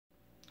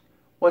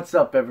What's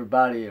up,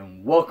 everybody,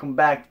 and welcome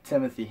back to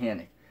Timothy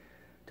Hannick.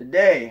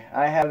 Today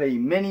I have a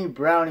mini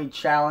brownie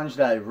challenge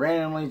that I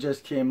randomly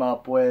just came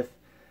up with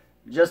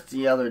just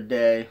the other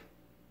day.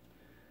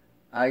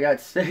 I got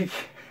sick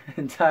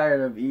and tired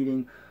of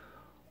eating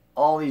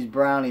all these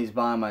brownies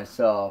by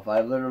myself.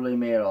 I literally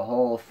made a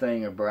whole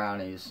thing of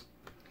brownies,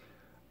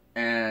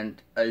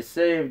 and I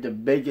saved the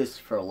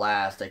biggest for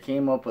last. I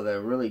came up with a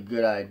really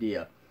good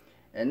idea,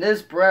 and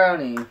this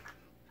brownie,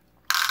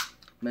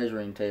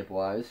 measuring tape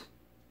wise,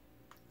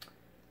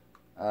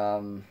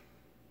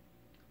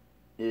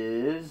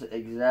 is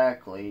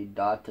exactly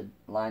dot to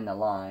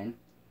line.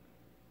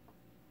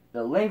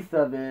 The length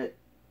of it,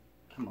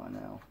 come on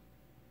now,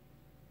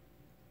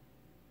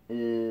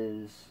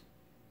 is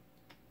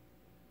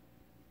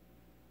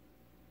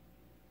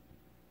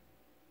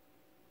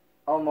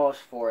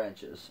almost 4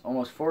 inches.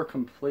 Almost 4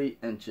 complete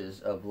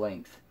inches of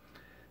length.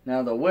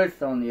 Now the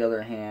width, on the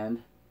other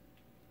hand,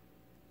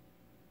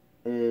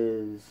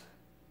 is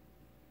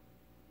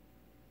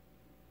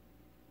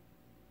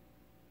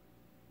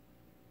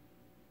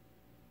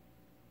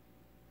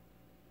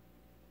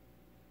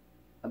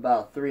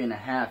about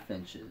 3.5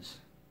 inches.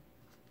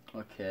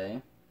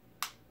 Okay.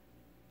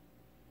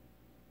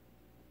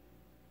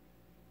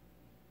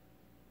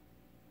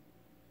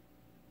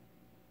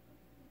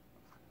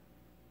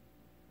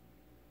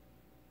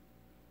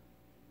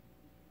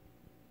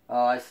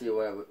 Oh, I see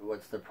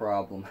what's the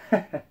problem.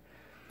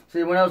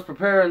 See, when I was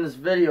preparing this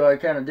video, I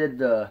kind of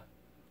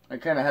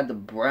had the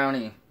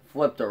brownie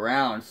flipped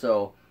around,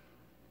 so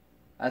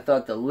I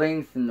thought the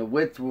length and the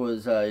width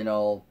was,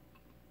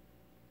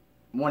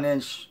 1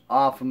 inch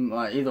off.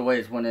 Either way,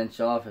 it's 1 inch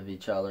off of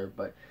each other,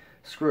 but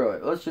screw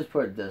it. Let's just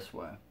put it this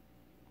way.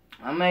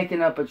 I'm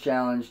making up a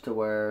challenge to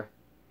where,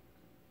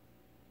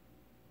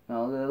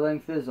 no, the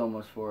length is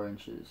almost 4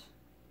 inches.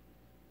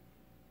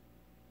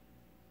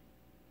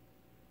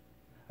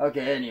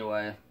 Okay,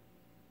 anyway.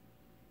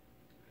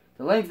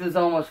 The length is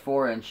almost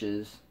 4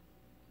 inches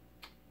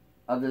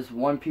of this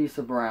one piece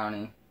of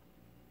brownie.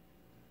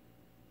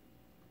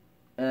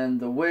 And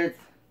the width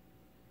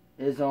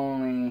is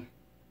only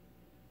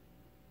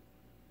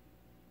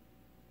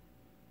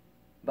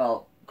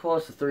about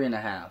close to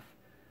 3.5.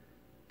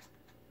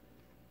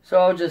 So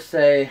I'll just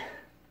say,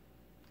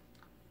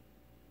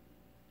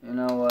 you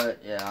know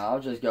what? Yeah,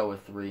 I'll just go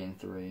with 3 and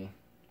 3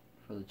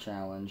 for the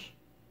challenge.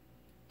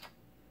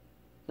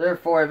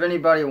 Therefore, if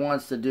anybody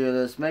wants to do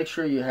this, make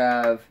sure you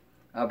have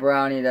a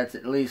brownie that's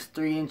at least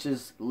 3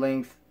 inches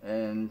length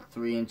and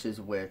 3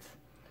 inches width.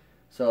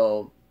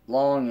 So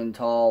long and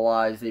tall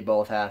wise, they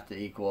both have to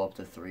equal up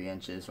to 3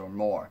 inches or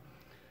more.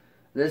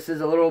 This is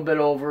a little bit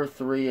over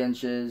 3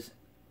 inches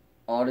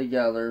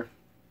altogether.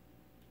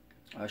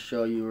 I'll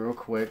show you real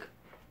quick.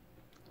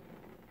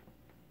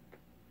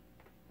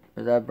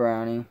 Is that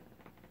brownie?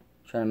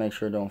 Trying to make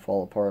sure it don't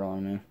fall apart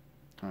on me.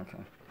 Okay.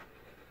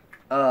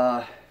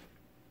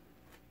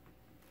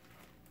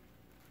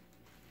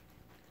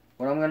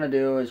 What I'm gonna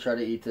do is try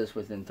to eat this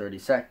within 30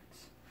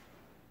 seconds.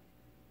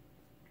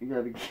 You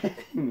gotta be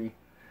kidding me.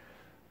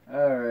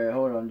 Alright,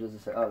 hold on just a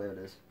sec. Oh, there it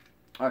is.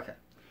 Okay.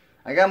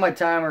 I got my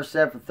timer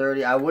set for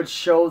 30. I would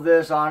show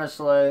this,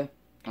 honestly.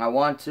 I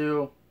want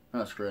to.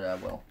 No, screw it, I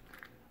will.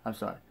 I'm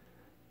sorry.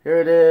 Here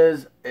it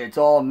is. It's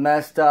all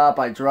messed up.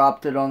 I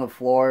dropped it on the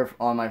floor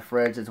on my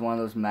fridge. It's one of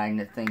those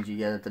magnet things you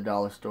get at the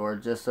dollar store.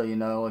 Just so you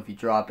know, if you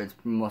drop it, it's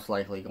most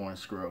likely going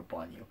to screw up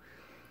on you.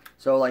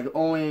 So, like,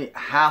 only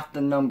half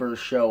the numbers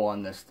show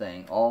on this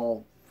thing.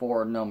 All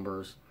 4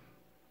 numbers.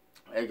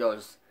 It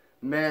goes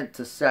minute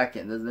to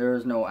second. There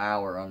is no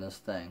hour on this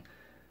thing.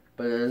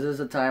 But this is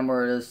a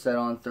timer. It is set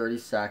on 30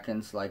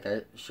 seconds, like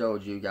I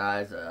showed you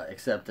guys.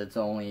 Except it's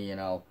only,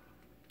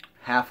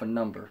 half a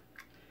number.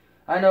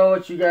 I know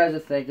what you guys are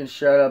thinking.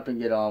 Shut up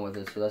and get on with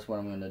it. So that's what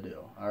I'm going to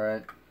do.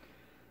 Alright?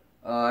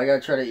 I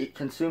got to try to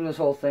consume this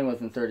whole thing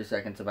within 30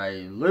 seconds. If I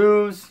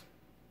lose,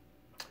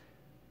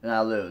 then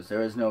I lose.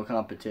 There is no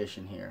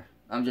competition here.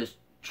 I'm just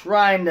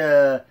trying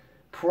to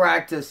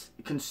practice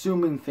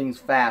consuming things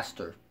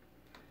faster.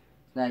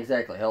 It's not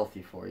exactly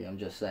healthy for you. I'm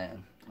just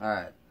saying.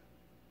 Alright.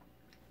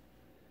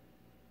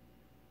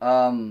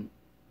 I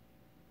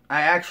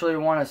actually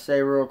want to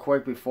say real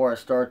quick before I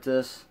start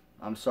this,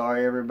 I'm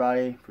sorry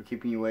everybody for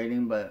keeping you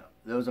waiting, but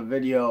there was a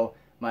video,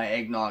 my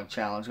eggnog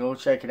challenge. Go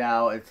check it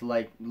out. It's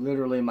like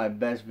literally my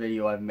best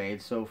video I've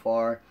made so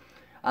far.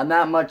 I'm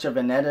not much of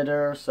an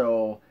editor,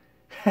 so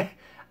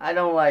I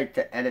don't like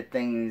to edit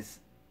things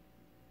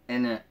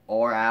in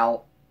or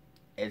out.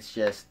 It's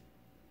just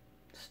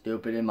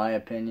stupid in my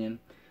opinion.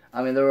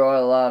 I mean, there are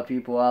a lot of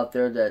people out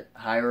there that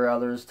hire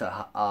others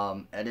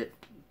to edit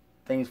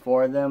things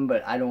for them,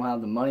 but I don't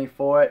have the money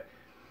for it,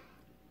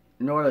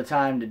 nor the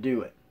time to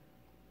do it.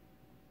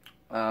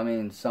 I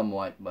mean,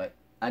 somewhat, but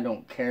I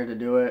don't care to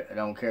do it. I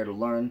don't care to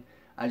learn.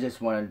 I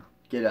just want to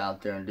get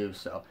out there and do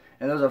so.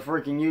 And there's a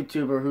freaking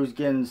YouTuber who's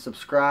getting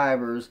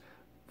subscribers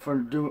for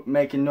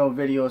making no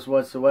videos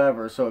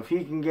whatsoever. So if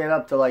he can get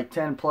up to like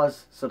 10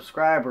 plus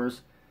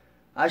subscribers,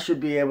 I should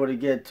be able to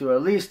get to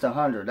at least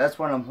 100. That's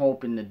what I'm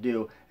hoping to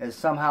do, is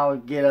somehow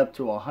get up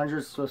to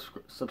 100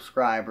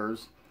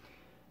 subscribers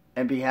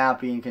and be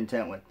happy and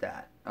content with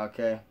that.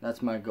 Okay,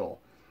 that's my goal.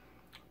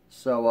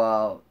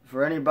 So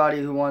for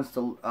anybody who wants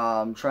to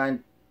try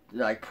and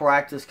like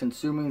practice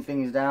consuming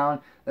things down,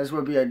 this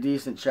would be a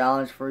decent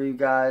challenge for you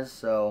guys.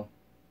 So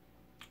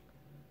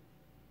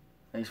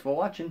thanks for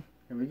watching.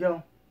 Here we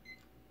go.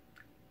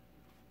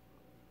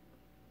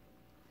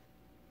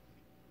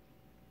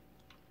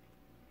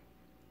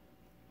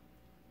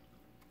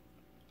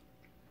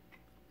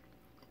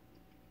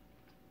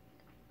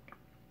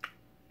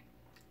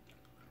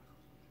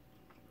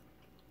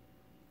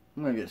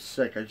 I'm gonna get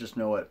sick, I just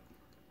know it.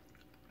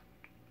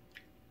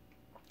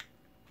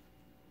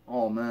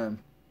 Oh man.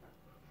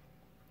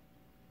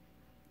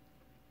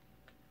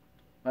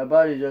 My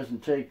body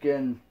doesn't take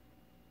in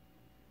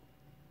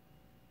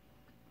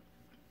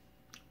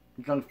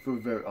junk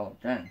food very, oh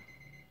dang.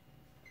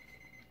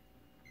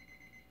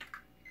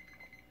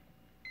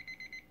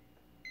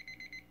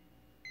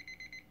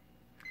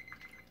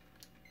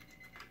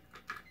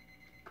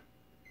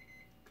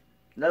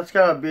 That's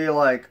gotta be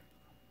like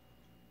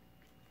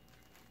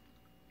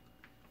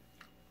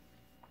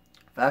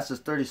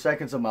fastest 30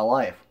 seconds of my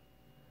life.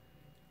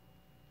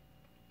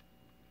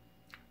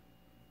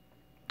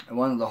 And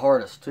one of the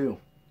hardest too.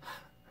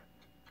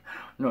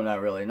 No,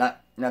 not really.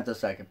 Not the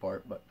second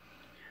part, but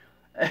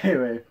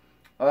anyway,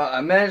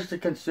 I managed to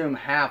consume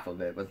half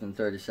of it within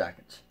 30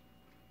 seconds.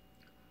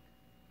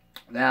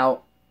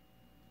 Now,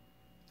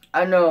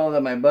 I know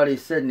that my buddy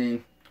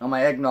Sydney, on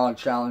my eggnog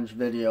challenge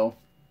video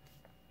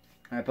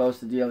I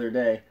posted the other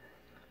day,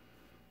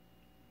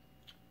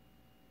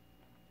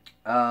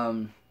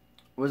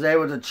 was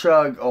able to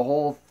chug a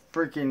whole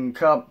freaking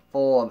cup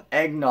full of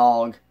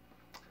eggnog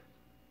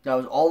that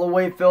was all the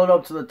way filled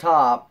up to the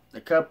top. The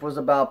cup was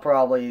about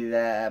probably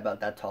about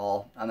that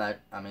tall. I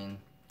mean,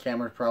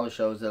 camera probably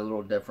shows it a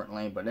little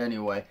differently, but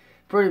anyway,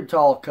 pretty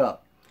tall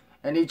cup.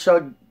 And he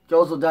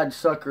guzzled that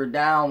sucker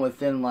down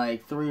within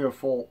like 3 or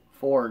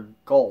 4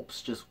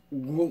 gulps, just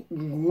whoop,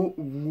 whoop,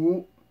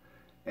 whoop,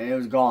 and it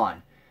was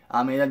gone.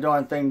 I mean, that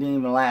darn thing didn't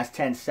even last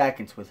 10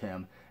 seconds with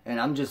him, and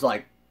I'm just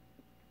like,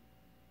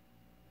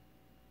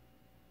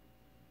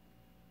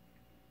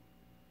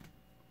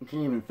 I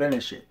can't even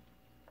finish it.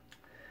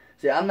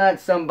 See, I'm not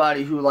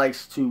somebody who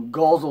likes to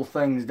guzzle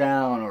things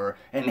down or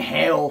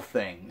inhale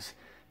things.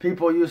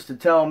 People used to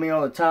tell me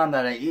all the time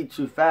that I eat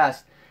too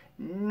fast.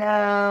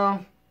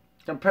 No.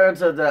 Compared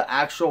to the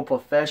actual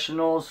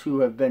professionals who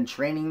have been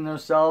training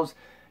themselves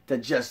to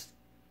just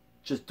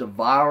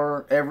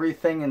devour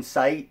everything in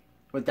sight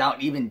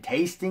without even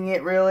tasting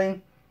it,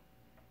 really,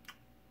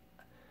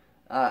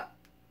 I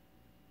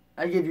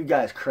give you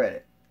guys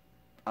credit.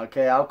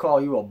 Okay, I'll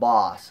call you a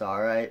boss,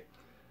 alright?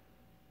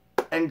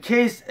 In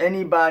case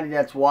anybody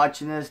that's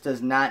watching this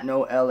does not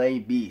know L.A.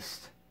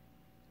 Beast.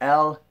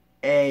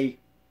 L.A.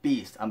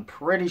 Beast. I'm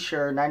pretty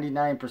sure,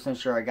 99%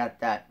 sure I got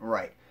that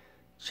right.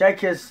 Check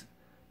his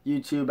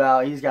YouTube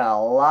out. He's got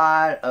a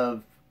lot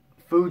of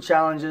food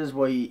challenges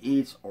where he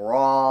eats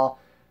raw,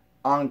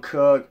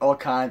 uncooked, all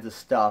kinds of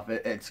stuff.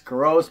 It's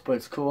gross, but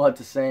it's cool at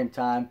the same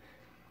time.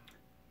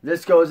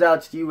 This goes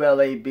out to you,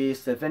 L.A.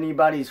 Beast. If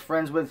anybody's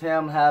friends with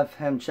him, have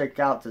him check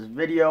out this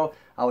video.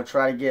 I will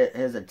try to get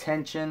his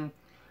attention.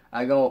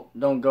 I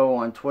don't go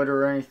on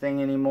Twitter or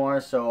anything anymore,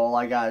 so all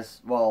I got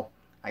is, well,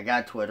 I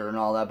got Twitter and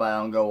all that, but I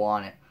don't go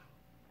on it.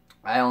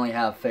 I only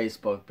have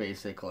Facebook,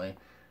 basically.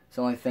 It's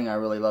the only thing I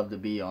really love to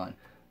be on.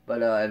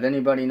 But if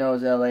anybody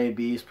knows L.A.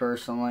 Beast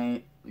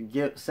personally,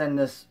 send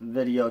this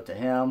video to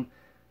him.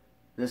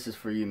 This is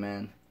for you,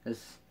 man.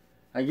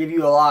 I give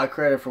you a lot of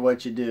credit for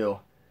what you do.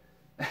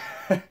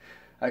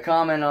 I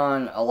comment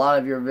on a lot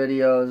of your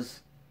videos,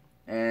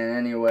 and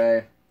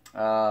anyway,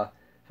 for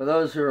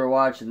those who are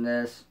watching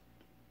this,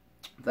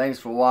 thanks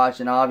for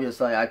watching.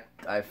 Obviously,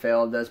 I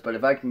failed this, but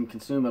if I can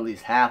consume at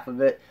least half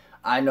of it,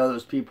 I know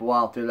there's people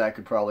out there that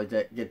could probably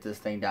get this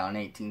thing down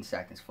in 18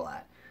 seconds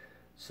flat.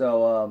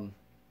 So,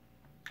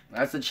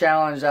 that's a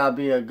challenge. That'll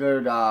be a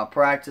good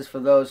practice for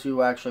those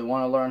who actually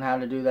want to learn how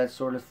to do that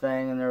sort of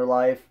thing in their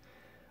life.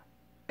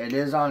 It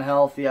is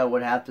unhealthy, I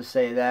would have to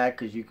say that,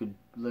 because you could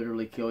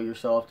literally kill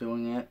yourself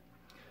doing it.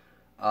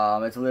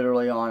 It's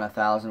literally on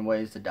 1,000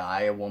 Ways to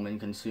Die, a woman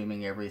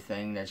consuming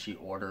everything that she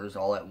orders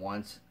all at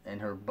once, and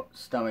her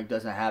stomach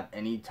doesn't have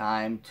any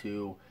time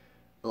to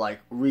like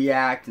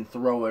react and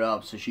throw it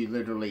up, so she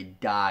literally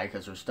died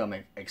because her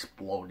stomach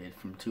exploded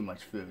from too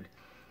much food.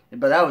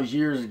 But that was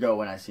years ago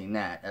when I seen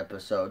that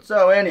episode.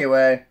 So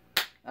anyway,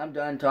 I'm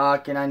done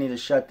talking. I need to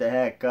shut the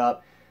heck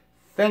up.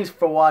 Thanks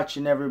for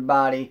watching,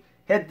 everybody.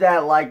 Hit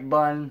that like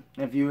button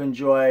if you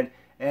enjoyed.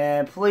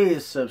 And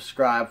please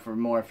subscribe for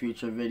more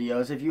future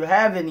videos. If you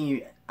have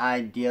any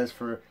ideas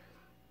for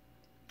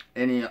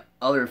any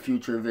other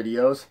future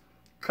videos,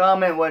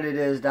 comment what it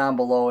is down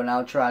below and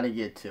I'll try to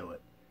get to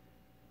it.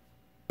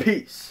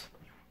 Peace.